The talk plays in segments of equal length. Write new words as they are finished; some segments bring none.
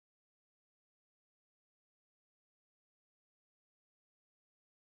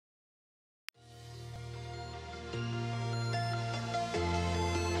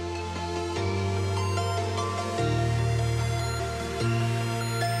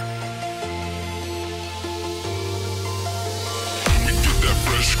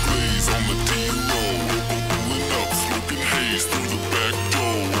on the D-Roll. Pulling up, smoking haze through the back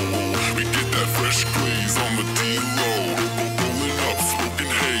door. We get that fresh glaze on the D-Roll. Pulling up, smoking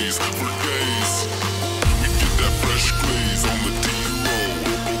haze for days. We get that fresh glaze on the D-Roll.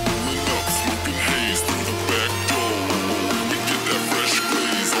 Pulling up, smoking haze through the back door. We get that fresh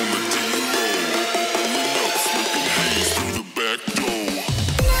glaze on the D-Roll. Pulling up, smoking haze through the back door.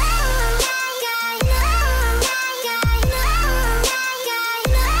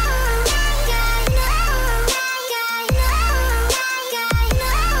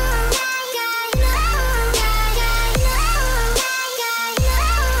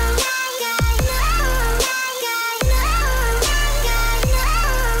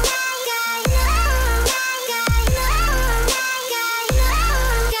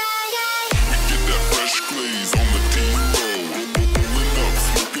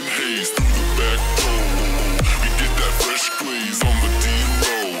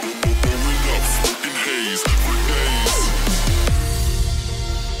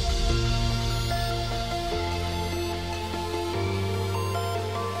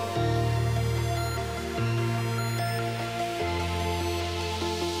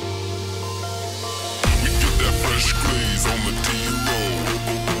 Fresh glaze on the D-Roll.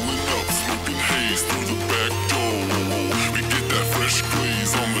 Pulling up, smoking haze through the back door. We get that fresh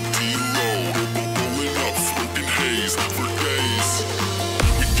glaze on the D-Roll. Pulling up, smoking haze for days.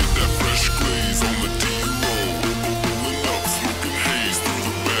 We get that fresh glaze on the D-Roll. Pulling up, smoking haze through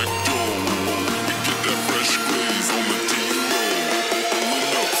the back door. We get that fresh glaze on the D-Roll.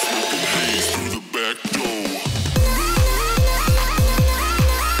 Pulling up, smoking haze through the back door.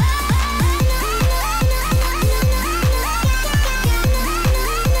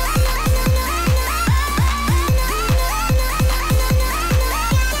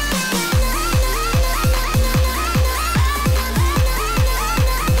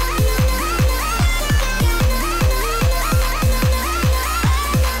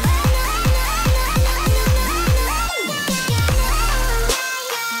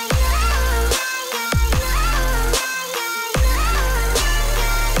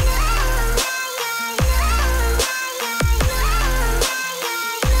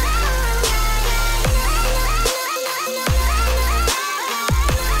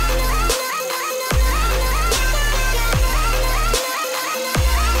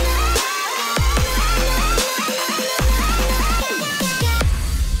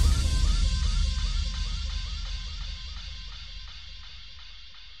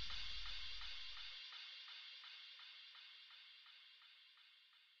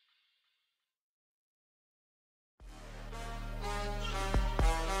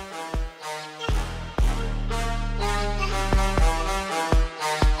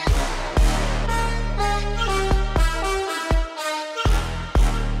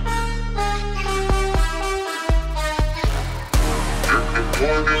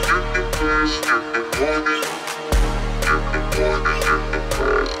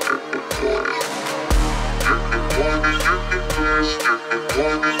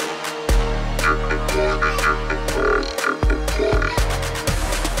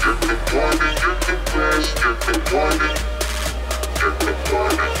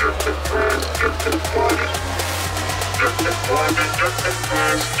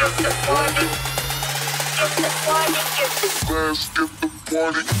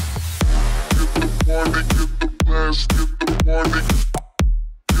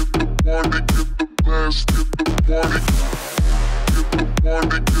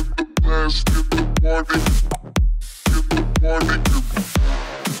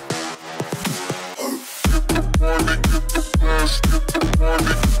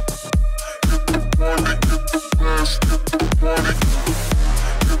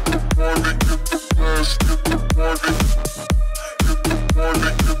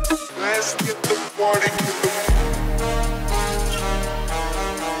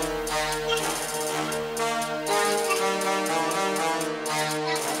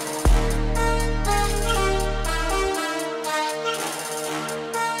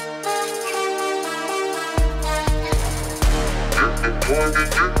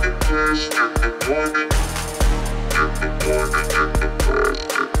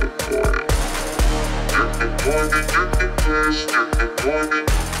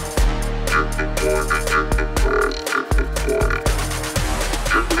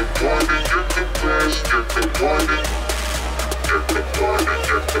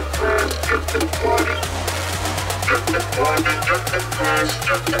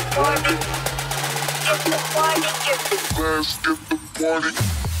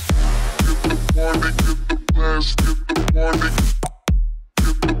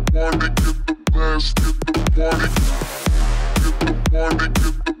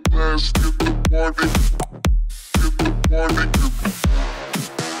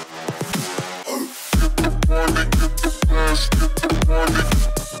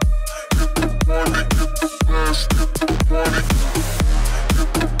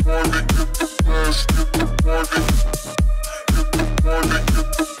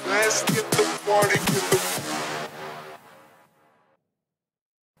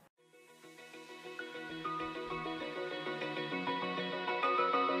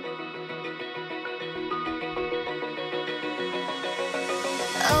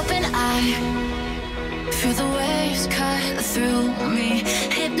 Open eye, feel the waves cut through me,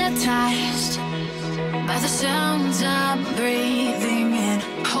 hypnotized by the sounds I'm breathing in.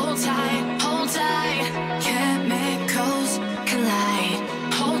 Hold tight, chemicals collide.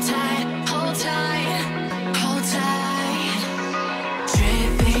 Hold tight, hold tight, hold tight.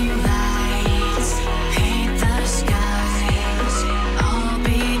 Dripping lights paint the skies, all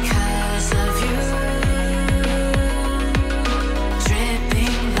because of you.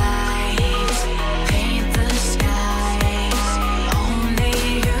 Dripping lights paint the skies, only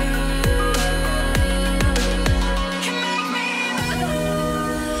you can make me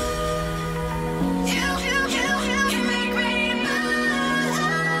move. You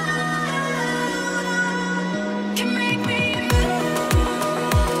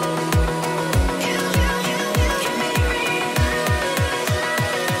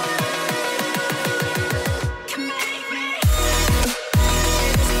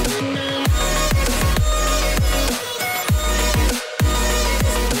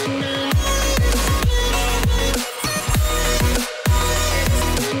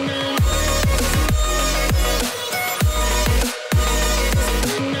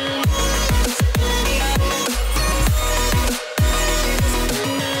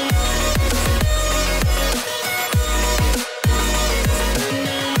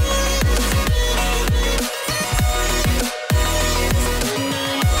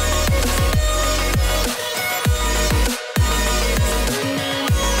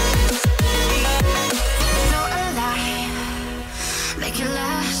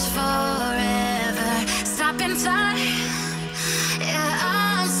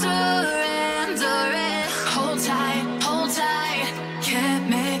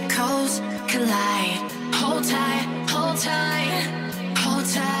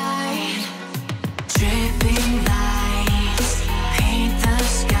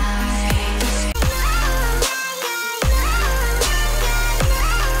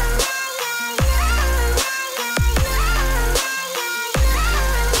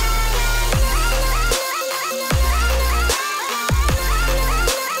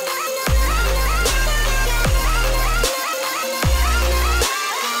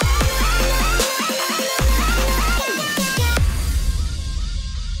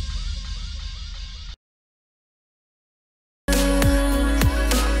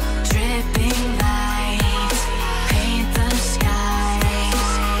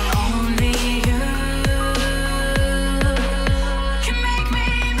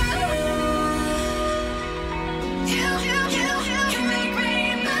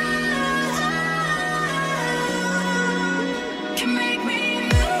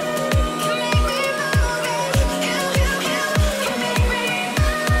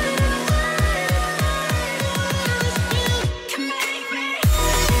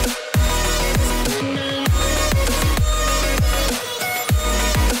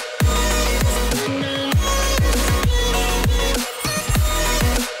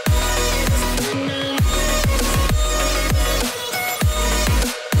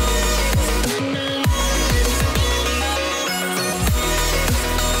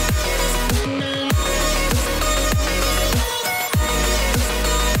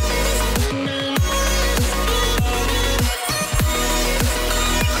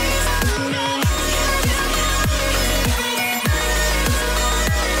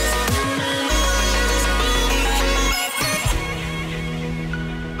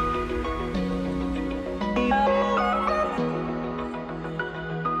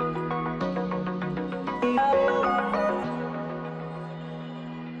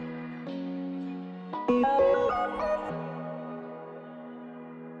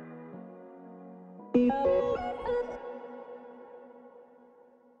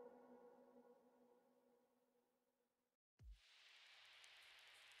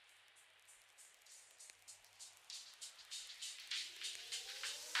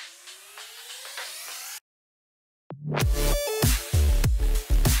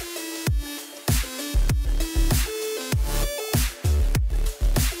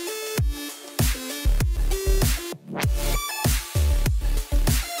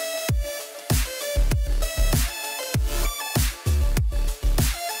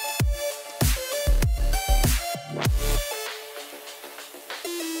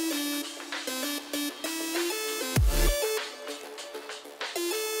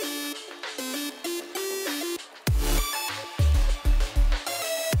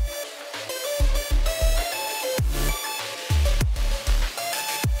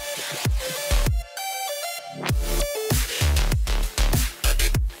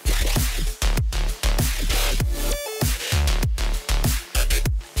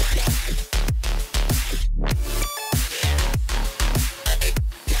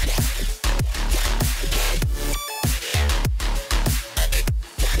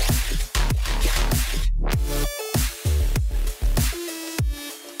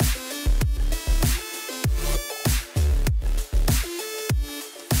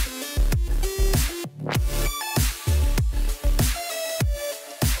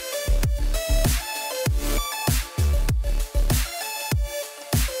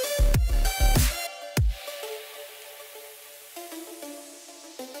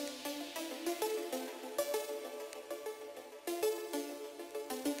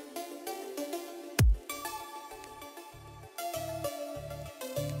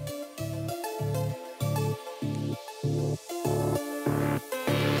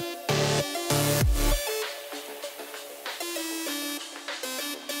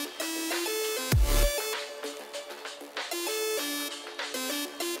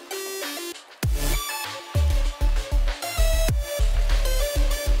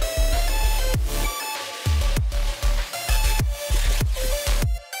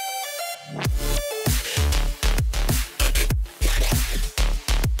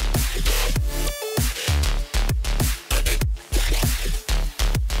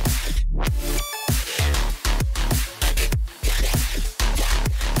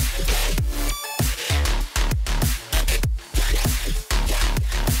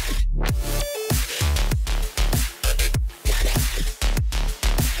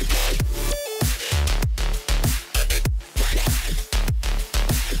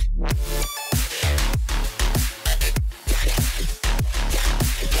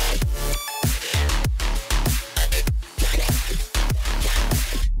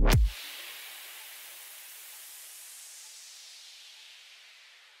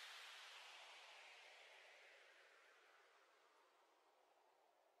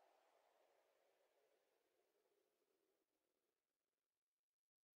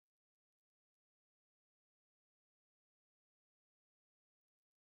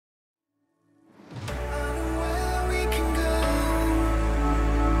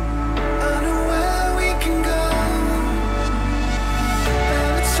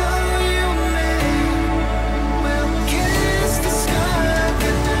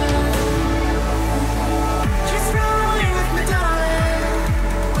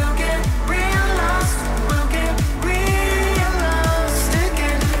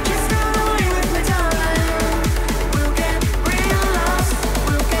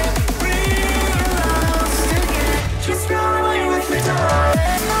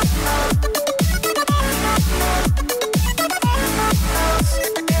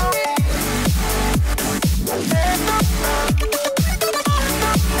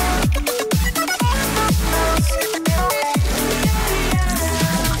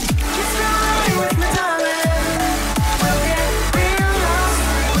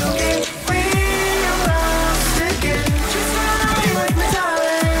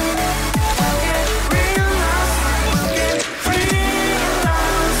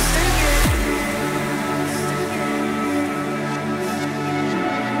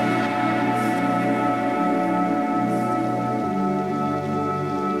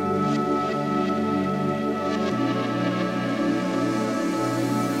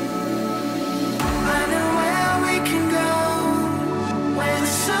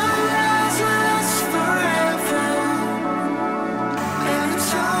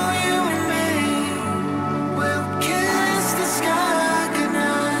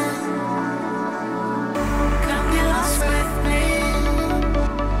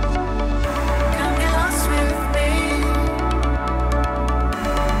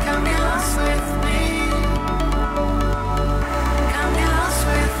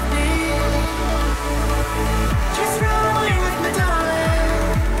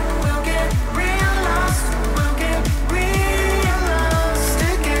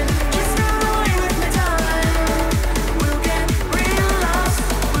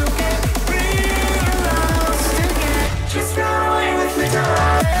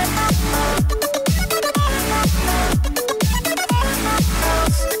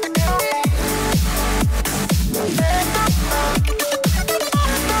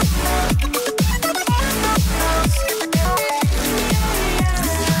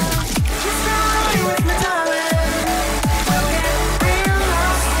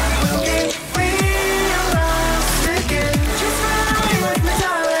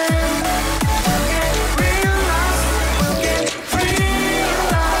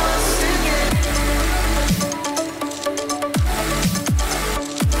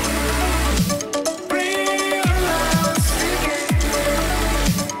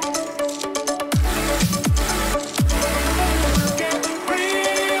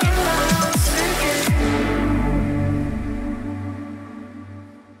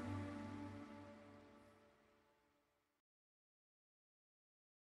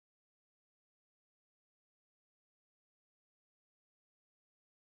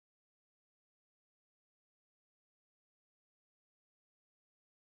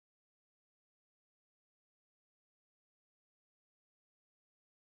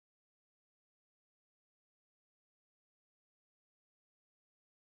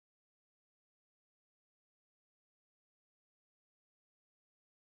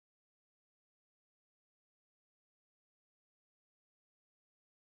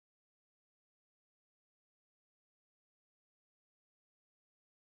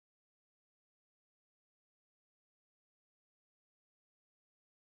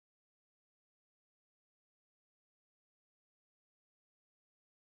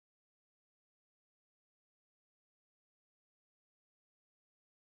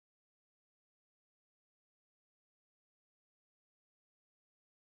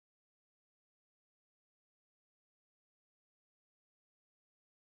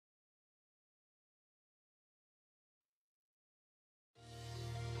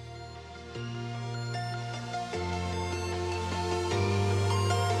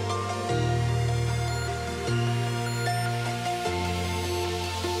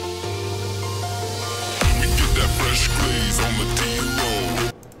fresh glaze on the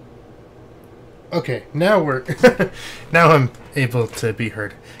D-roll. Okay, now we're now I'm able to be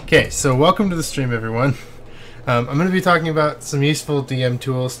heard. Okay, so welcome to the stream, everyone. I'm going to be talking about some useful DM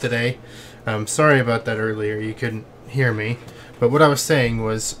tools today. Sorry about that earlier; you couldn't hear me. But what I was saying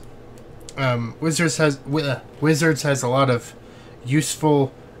was, Wizards has a lot of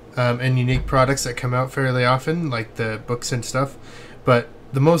useful and unique products that come out fairly often, like the books and stuff. But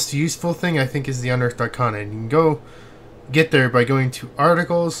the most useful thing, I think, is the Unearthed Arcana. And you can go get there by going to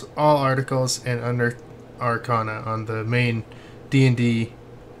Articles, All Articles, and Unearthed Arcana on the main D&D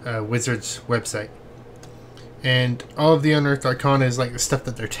Wizards website. And all of the Unearthed Arcana is like the stuff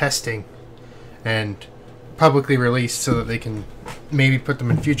that they're testing and publicly released so that they can maybe put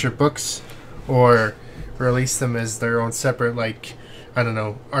them in future books or release them as their own separate, like, I don't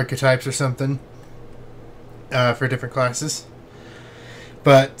know, archetypes or something for different classes.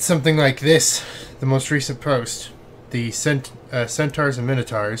 But something like this, the most recent post, the Centaurs and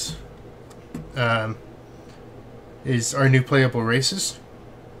Minotaurs, is our new playable races.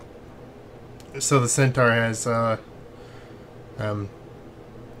 So the Centaur has all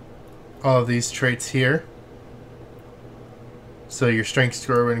of these traits here. So your strength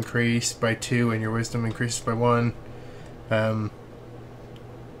score would increase by 2 and your wisdom increases by 1.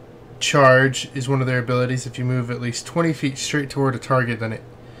 Charge is one of their abilities. If you move at least 20 feet straight toward a target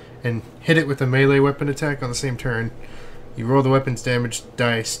and hit it with a melee weapon attack on the same turn, you roll the weapon's damage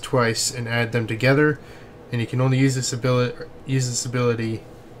dice twice and add them together, and you can only use this ability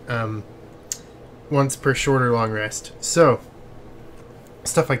once per short or long rest. So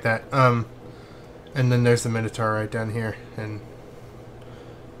stuff like that. And then there's the Minotaur right down here and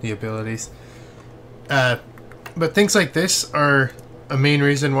the abilities. But things like this are a main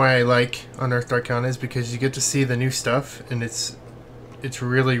reason why I like Unearthed Arcana, is because you get to see the new stuff, and it's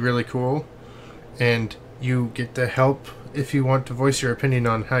really, really cool, and you get to help if you want to voice your opinion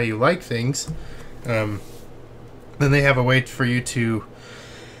on how you like things. Then they have a way for you to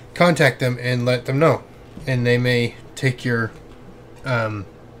contact them and let them know, and they may take your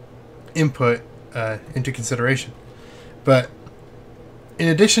input into consideration. But in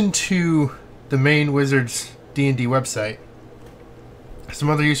addition to the main Wizards D&D website, some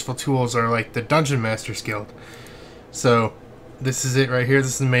other useful tools are like the Dungeon Masters Guild. So this is it right here.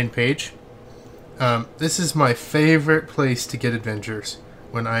 This is the main page. This is my favorite place to get adventures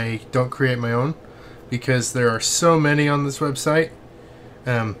when I don't create my own, because there are so many on this website.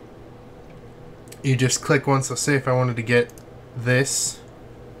 You just click once. So say if I wanted to get this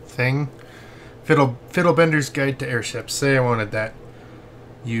thing, Fiddlebender's Guide to Airships. Say I wanted that.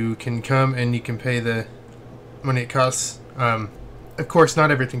 You can come and you can pay the money it costs. Of course,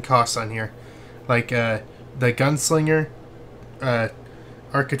 not everything costs on here. Like the Gunslinger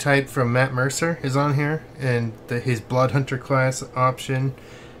archetype from Matt Mercer is on here, and his Bloodhunter class option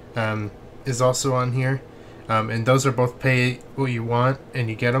is also on here. And those are both pay what you want and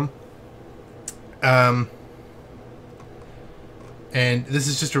you get them. And this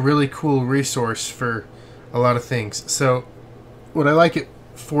is just a really cool resource for a lot of things. So what I like it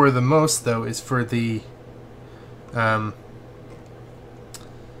for the most, though, is for the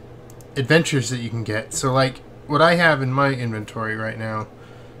adventures that you can get. So like what I have in my inventory right now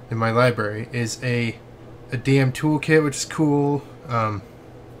in my library is a DM toolkit, which is cool. A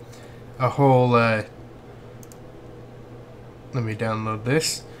whole let me download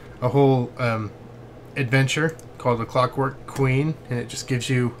this. A whole adventure called The Clockwork Queen, and it just gives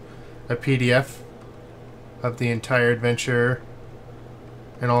you a PDF of the entire adventure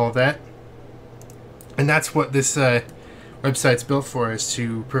and all of that. And that's what this website's built for, is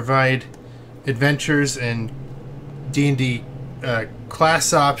to provide adventures and D&D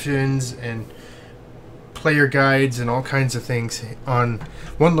class options and player guides and all kinds of things on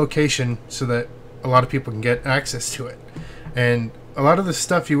one location so that a lot of people can get access to it. And a lot of the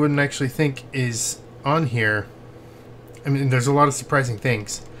stuff you wouldn't actually think is on here. I mean, there's a lot of surprising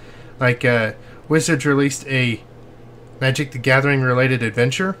things. Like Wizards released a Magic the Gathering related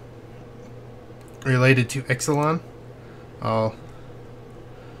adventure related to Ixalan. I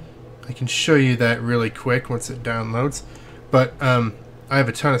can show you that really quick once it downloads. But I have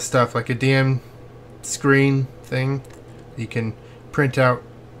a ton of stuff, like a DM screen thing you can print out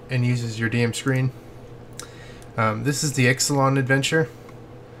and use as your DM screen. This is the Ixalan adventure.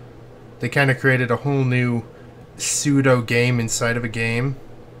 They kind of created a whole new pseudo game inside of a game,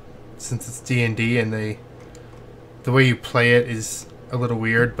 since it's D&D, and the way you play it is a little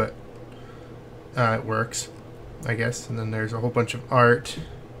weird, but it works, I guess. And then there's a whole bunch of art,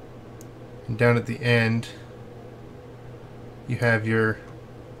 and down at the end you have your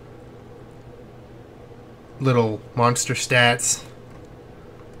little monster stats,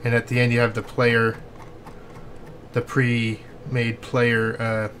 and at the end you have the player, the pre-made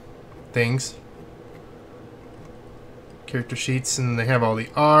player things, character sheets, and they have all the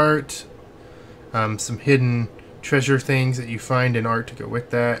art, some hidden treasure things that you find in art to go with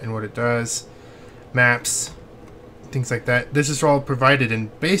that and what it does, maps, things like that. This is all provided in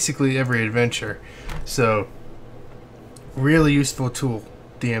basically every adventure, so really useful tool,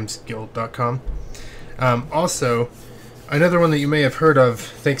 dmsguild.com. Also, another one that you may have heard of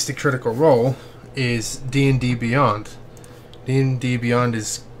thanks to Critical Role is D&D Beyond. D&D Beyond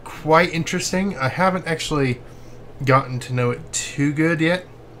is quite interesting. I haven't actually gotten to know it too good yet,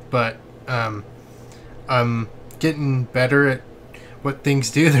 but I'm getting better at what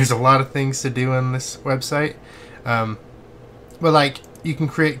things do. There's a lot of things to do on this website. But like, you can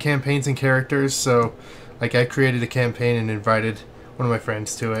create campaigns and characters, so like I created a campaign and invited one of my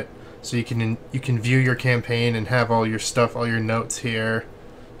friends to it. So you can view your campaign and have all your stuff, all your notes here.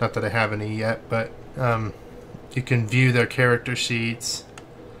 Not that I have any yet, but you can view their character sheets.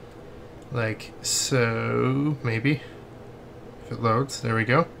 Like so, maybe. If it loads, there we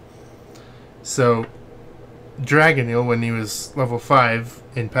go. So, Dragonil, when he was level 5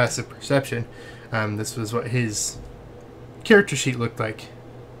 in Passive Perception, this was what his character sheet looked like,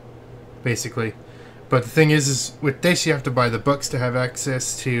 basically. But the thing is with this you have to buy the books to have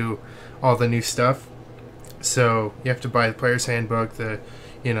access to all the new stuff. So you have to buy the Player's Handbook, the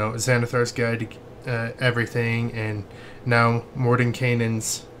Xanathar's Guide to everything, and now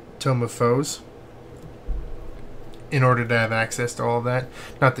Mordenkainen's Tome of Foes, in order to have access to all of that.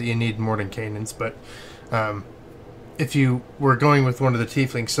 Not that you need Mordenkainen's, but if you were going with one of the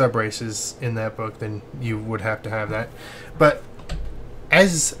Tiefling sub-races in that book, then you would have to have that. But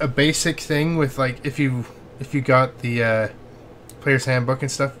as a basic thing, with like if you got the Player's Handbook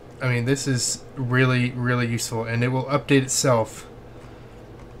and stuff, I mean, this is really, really useful, and it will update itself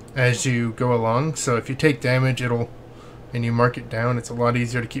as you go along. So if you take damage, and you mark it down, it's a lot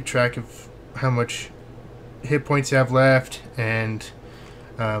easier to keep track of how much hit points you have left, and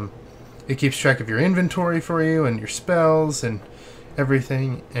it keeps track of your inventory for you and your spells and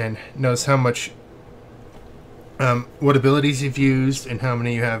everything, and knows how much what abilities you've used and how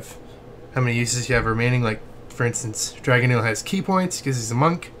many uses you have remaining. Like, for instance, Dragonil has key points because he's a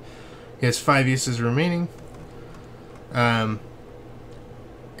monk. He has 5 uses remaining. And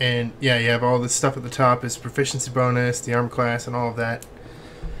yeah, you have all this stuff at the top, his proficiency bonus, the arm class, and all of that,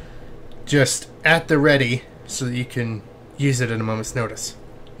 just at the ready, so that you can use it at a moment's notice.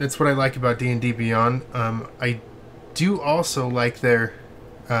 That's what I like about D&D Beyond. I do also like their,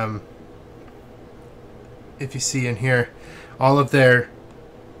 if you see in here, they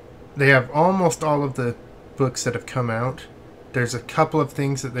have almost all of the books that have come out. There's a couple of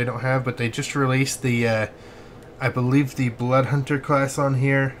things that they don't have, but they just released the, I believe, the Bloodhunter class on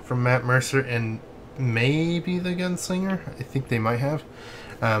here from Matt Mercer, and maybe the Gunslinger. I think they might have.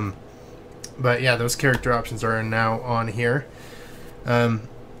 But yeah, those character options are now on here.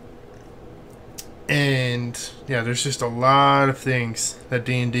 And yeah, there's just a lot of things that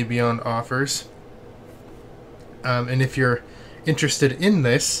D&D Beyond offers. And if you're interested in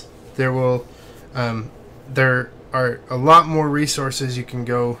this, there are a lot more resources. You can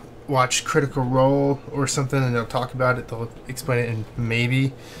go watch Critical Role or something, and they'll talk about it. They'll explain it in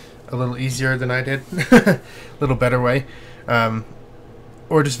maybe a little easier than I did, a little better way.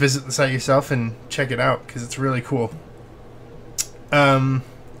 Or just visit the site yourself and check it out, because it's really cool.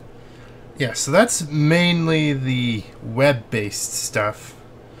 Yeah, so that's mainly the web-based stuff.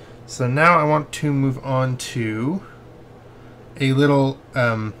 So now I want to move on to a little,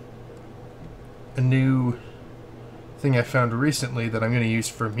 a new thing I found recently that I'm going to use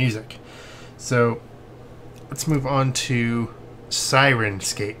for music. So let's move on to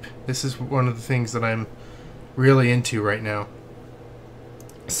Syrinscape. This is one of the things that I'm really into right now.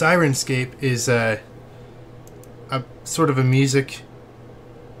 Syrinscape is a sort of a music,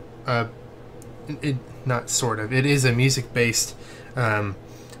 it is a music-based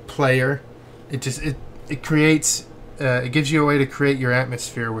player. It creates, it gives you a way to create your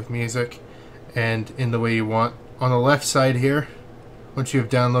atmosphere with music, and in the way you want. On the left side here, once you have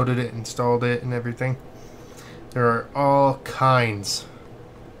downloaded it, installed it, and everything, there are all kinds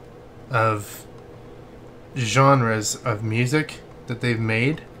of genres of music that they've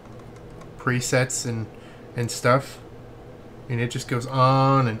made, presets and stuff, and it just goes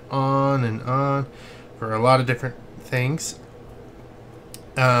on and on and on for a lot of different things.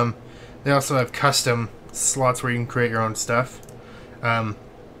 They also have custom slots where you can create your own stuff,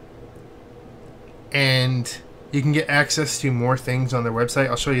 and You can get access to more things on their website.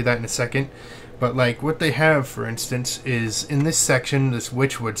 I'll show you that in a second. But like what they have, for instance, is in this section, this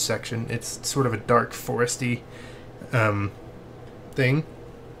Witchwood section, it's sort of a dark foresty thing.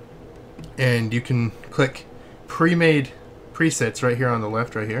 And you can click pre-made presets right here on the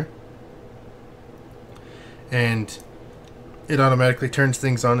left, right here. And it automatically turns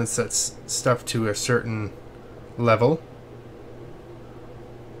things on and sets stuff to a certain level.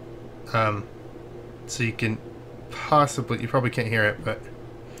 So you can possibly, you probably can't hear it, but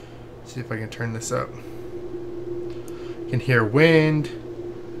see if I can turn this up. You can hear wind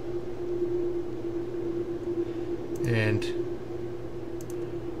and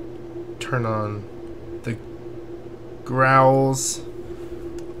turn on the growls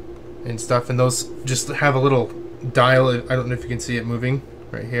and stuff, and those just have a little dial. I don't know if you can see it moving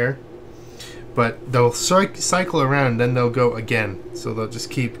right here, but they'll cycle around and then they'll go again, so they'll just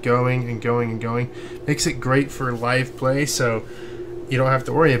keep going and going and going. Makes it great for live play, so you don't have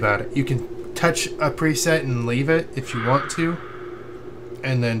to worry about it. You can touch a preset and leave it if you want to,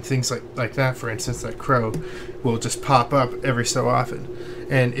 and then things like that, for instance, that crow will just pop up every so often.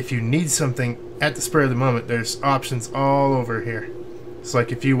 And if you need something at the spur of the moment, there's options all over here. It's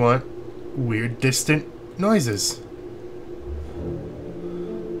like if you want weird distant noises,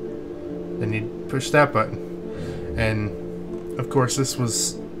 then you push that button. And of course this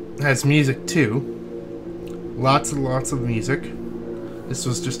has music too. Lots and lots of music. This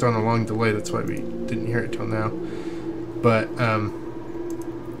was just on a long delay, that's why we didn't hear it till now. But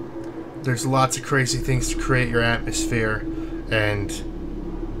there's lots of crazy things to create your atmosphere and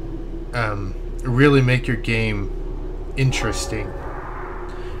really make your game interesting.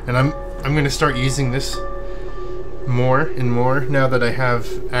 And I'm going to start using this more and more now that I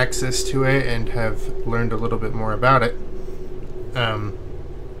have access to it and have learned a little bit more about it. I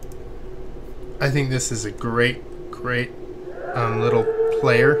think this is a great little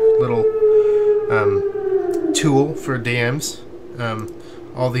tool for DMs.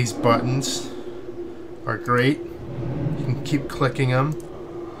 All these buttons are great. You can keep clicking them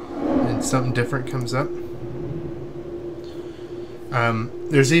and something different comes up.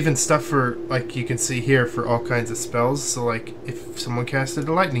 There's even stuff for, like you can see here, for all kinds of spells. So like if someone casted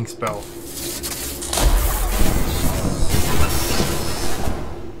a lightning spell,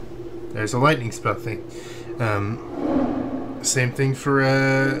 there's a lightning spell thing. Same thing for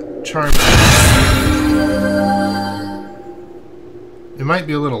a charm. It might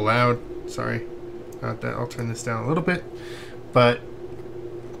be a little loud, sorry about that. I'll turn this down a little bit, but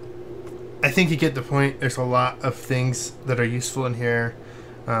I think you get the point. There's a lot of things that are useful in here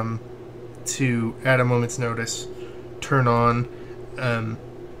to, at a moment's notice, turn on. And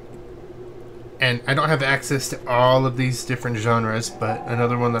I don't have access to all of these different genres, but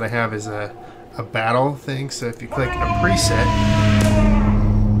another one that I have is a battle thing. So if you click a preset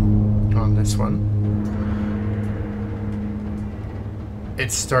on this one,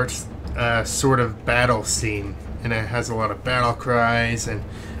 it starts a sort of battle scene, and it has a lot of battle cries and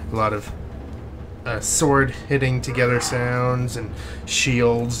a lot of sword hitting together sounds and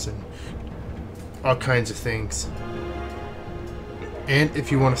shields and all kinds of things. And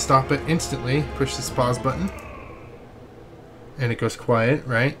if you want to stop it instantly, push this pause button and it goes quiet,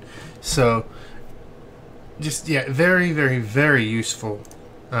 right? So just, yeah, very, very, very useful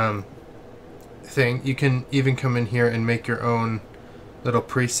thing. You can even come in here and make your own little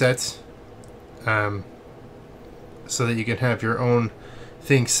presets so that you can have your own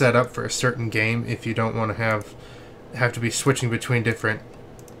thing set up for a certain game if you don't want to have to be switching between different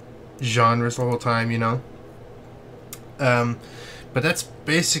genres the whole time, you know. But that's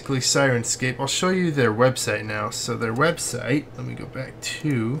basically Syrinscape. I'll show you their website now. So their website, let me go back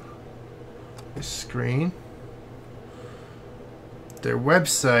to this screen. Their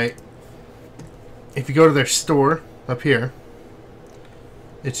website, if you go to their store up here,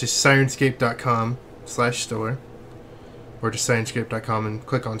 it's just Syrinscape.com/store, or just Syrinscape.com and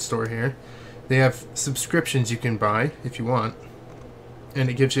click on store here. They have subscriptions you can buy if you want, and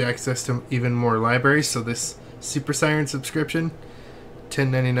it gives you access to even more libraries. So this Super Siren subscription,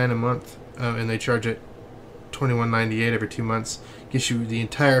 $10.99 a month, and they charge it $21.98 every 2 months. Gives you the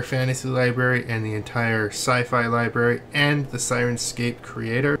entire fantasy library and the entire sci-fi library and the Syrinscape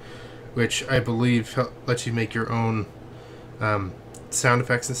creator, which I believe lets you make your own sound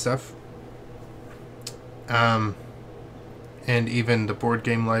effects and stuff. And even the board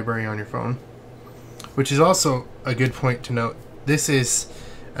game library on your phone, which is also a good point to note. This is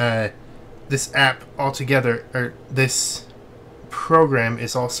this app altogether, or this program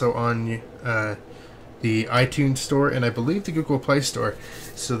is also on the iTunes Store, and I believe the Google Play Store,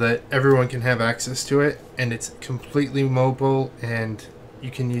 so that everyone can have access to it, and it's completely mobile, and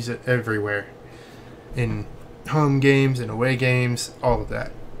you can use it everywhere. In home games and away games, all of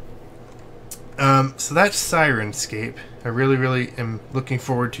that. So that's Syrinscape. I really am looking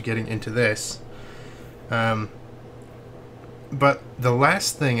forward to getting into this. But the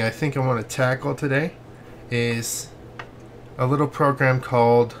last thing I think I want to tackle today is a little program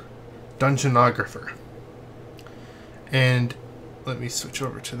called Dungeonographer. And let me switch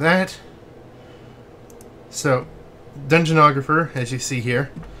over to that. So, Dungeonographer, as you see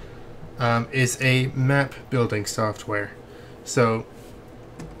here, is a map building software. So,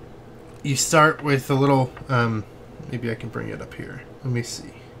 you start with a little, maybe I can bring it up here. Let me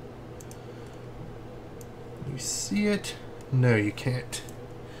see. You see it? No, you can't.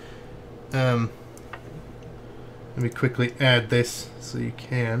 Let me quickly add this so you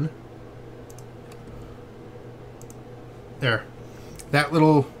can. There.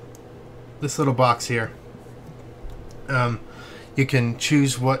 This little box here. You can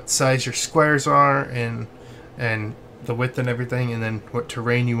choose what size your squares are and the width and everything, and then what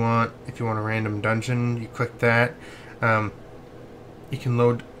terrain you want. If you want a random dungeon, you click that. You can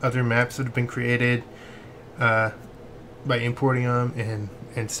load other maps that have been created by importing them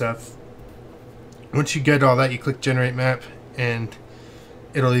and stuff. Once you get all that, you click generate map, and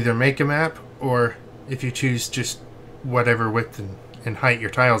it'll either make a map, or if you choose just whatever width and height your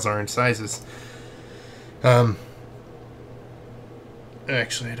tiles are and sizes.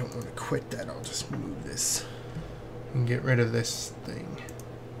 Actually, I don't want to quit that. I'll just move this and get rid of this thing.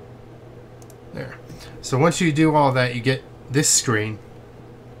 There. So once you do all that, you get this screen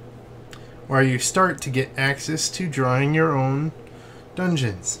where you start to get access to drawing your own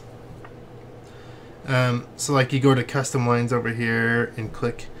dungeons. So like you go to custom lines over here and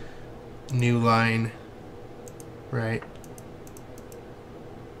click new line, right?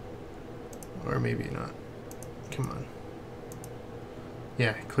 Or maybe not. Come on.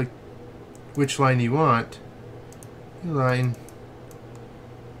 Yeah, click which line you want. New line.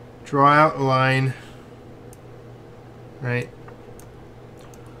 Draw out a line. Right?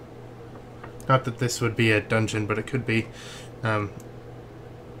 Not that this would be a dungeon, but it could be.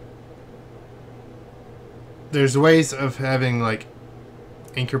 There's ways of having like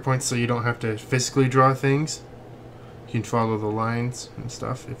anchor points so you don't have to physically draw things. You can follow the lines and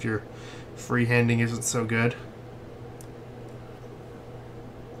stuff if your freehanding isn't so good.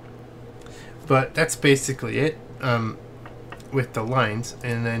 But that's basically it with the lines,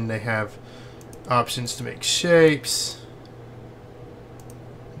 and then they have options to make shapes.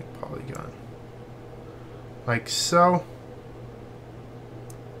 Polygon. Like so.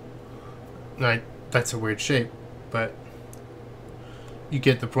 That's a weird shape, but you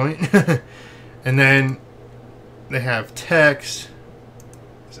get the point. And then they have text,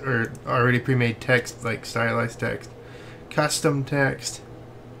 or already pre-made text, like stylized text, custom text,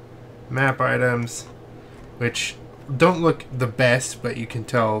 map items, which don't look the best, but you can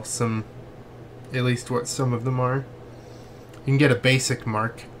tell some, at least what some of them are. You can get a basic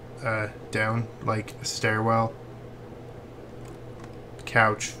mark down, like a stairwell,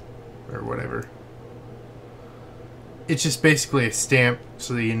 couch, or whatever. It's just basically a stamp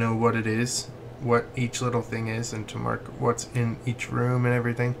so that you know what it is, what each little thing is, and to mark what's in each room and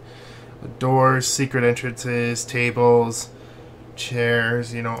everything. The doors, secret entrances, tables,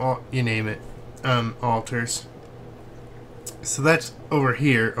 chairs, you know, all, you name it. Altars. So that's over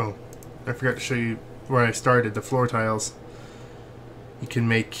here. Oh, I forgot to show you where I started, the floor tiles. You can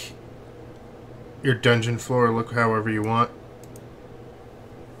make your dungeon floor look however you want.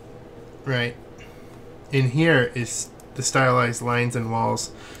 Right. In here is the stylized lines and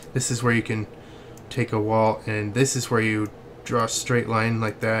walls. This is where you can take a wall, and this is where you draw a straight line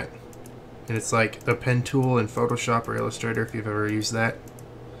like that. And it's like the pen tool in Photoshop or Illustrator, if you've ever used that.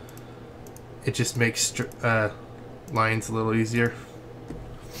 It just makes lines a little easier.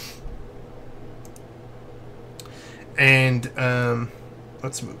 And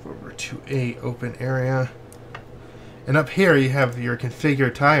let's move over to a open area. And up here you have your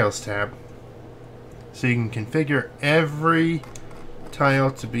configure tiles tab. So you can configure every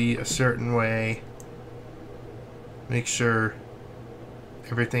tile to be a certain way. Make sure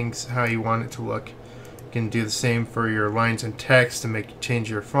everything's how you want it to look. You can do the same for your lines and text to change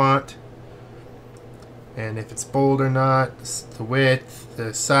your font. And if it's bold or not, the width,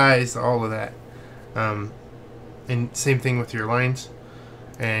 the size, all of that. And same thing with your lines.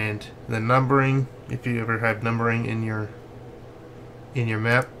 And the numbering, if you ever have numbering in your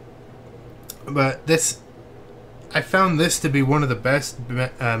map. But this, I found this to be one of the best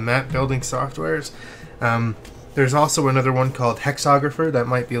map building softwares. There's also another one called Hexographer that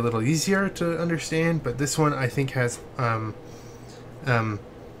might be a little easier to understand, but this one I think has a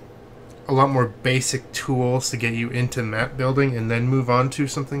lot more basic tools to get you into map building, and then move on to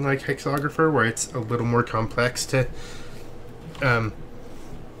something like Hexographer, where it's a little more complex to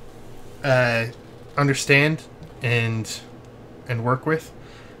understand and work with.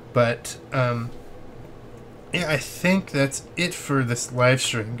 But yeah, I think that's it for this live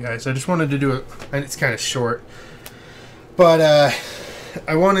stream, guys. I just wanted to do it, and it's kind of short, but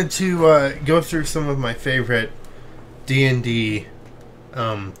I wanted to go through some of my favorite D&D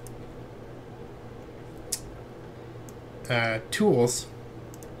tools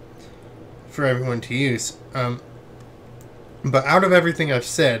for everyone to use. But out of everything I've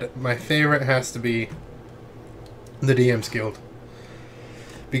said, my favorite has to be the DM's Guild,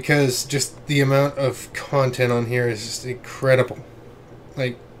 because just the amount of content on here is just incredible.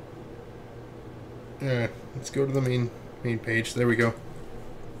 Like, let's go to the main page. There we go.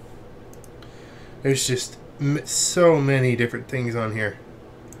 There's just so many different things on here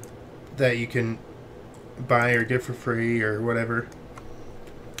that you can buy or get for free or whatever.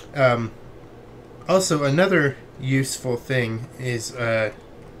 Also, another useful thing is, let's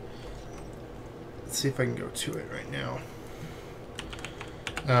see if I can go to it right now.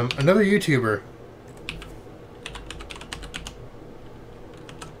 Another YouTuber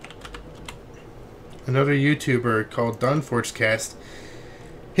called DonForgeCast,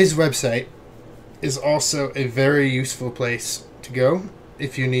 his website is also a very useful place to go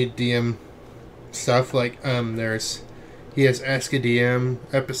if you need DM stuff. Like, he has Ask a DM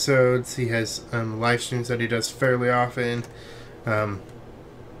episodes, he has live streams that he does fairly often,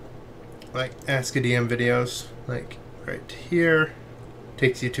 like Ask a DM videos, like right here.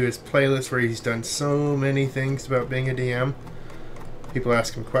 Takes you to his playlist where he's done so many things about being a DM. People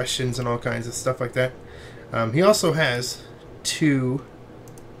ask him questions and all kinds of stuff like that. He also has two...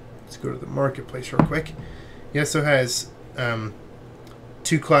 Let's go to the marketplace real quick. He also has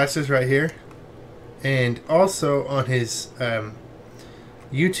two classes right here. And also on his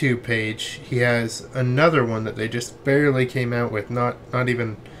YouTube page, he has another one that they just barely came out with. Not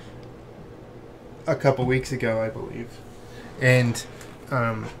even a couple weeks ago, I believe. And...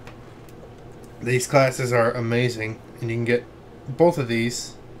 these classes are amazing, and you can get both of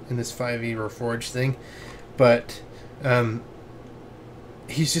these in this 5e Reforged thing, but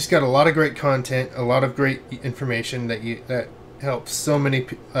he's just got a lot of great content, a lot of great information that helps so many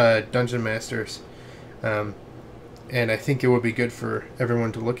dungeon masters, and I think it would be good for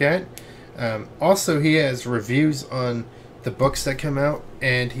everyone to look at. Also, he has reviews on the books that come out,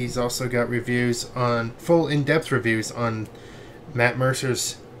 and he's also got reviews on full in-depth reviews on Matt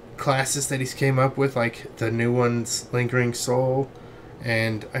Mercer's classes that he's came up with, like the new ones, Lingering Soul,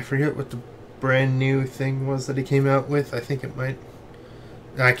 and I forget what the brand new thing was that he came out with. I think it might...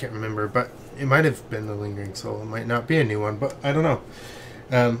 I can't remember, but it might have been the Lingering Soul. It might not be a new one, but I don't know.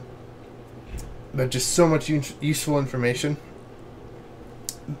 But just so much useful information.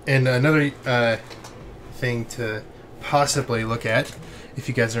 And another thing to possibly look at, if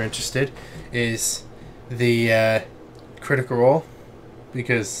you guys are interested, is the... Critical Role,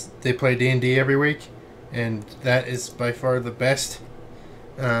 because they play D&D every week, and that is by far the best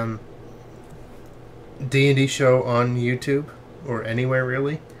D&D show on YouTube, or anywhere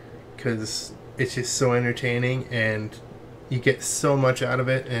really, because it's just so entertaining and you get so much out of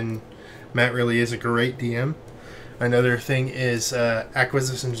it, and Matt really is a great DM. Another thing is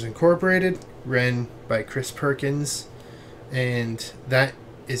Acquisitions Incorporated, ran by Chris Perkins, and that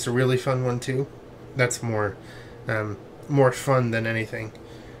is a really fun one too. That's more fun than anything.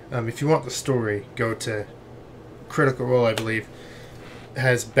 If you want the story, go to Critical Role, I believe.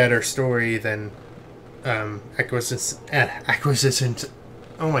 Has better story than Acquisitions.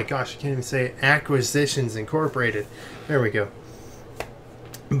 Oh my gosh, I can't even say it. Acquisitions Incorporated. There we go.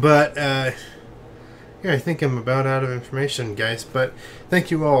 But yeah, I think I'm about out of information, guys. But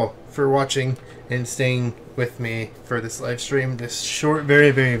thank you all for watching and staying with me for this live stream. This short,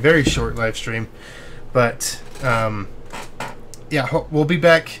 very, very, very short live stream. But yeah, we'll be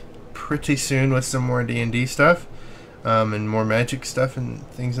back pretty soon with some more D&D stuff, and more magic stuff and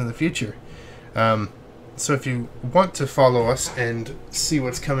things in the future. So if you want to follow us and see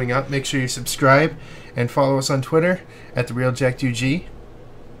what's coming up, make sure you subscribe and follow us on Twitter at TheRealJack2G.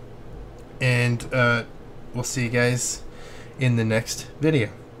 And we'll see you guys in the next video.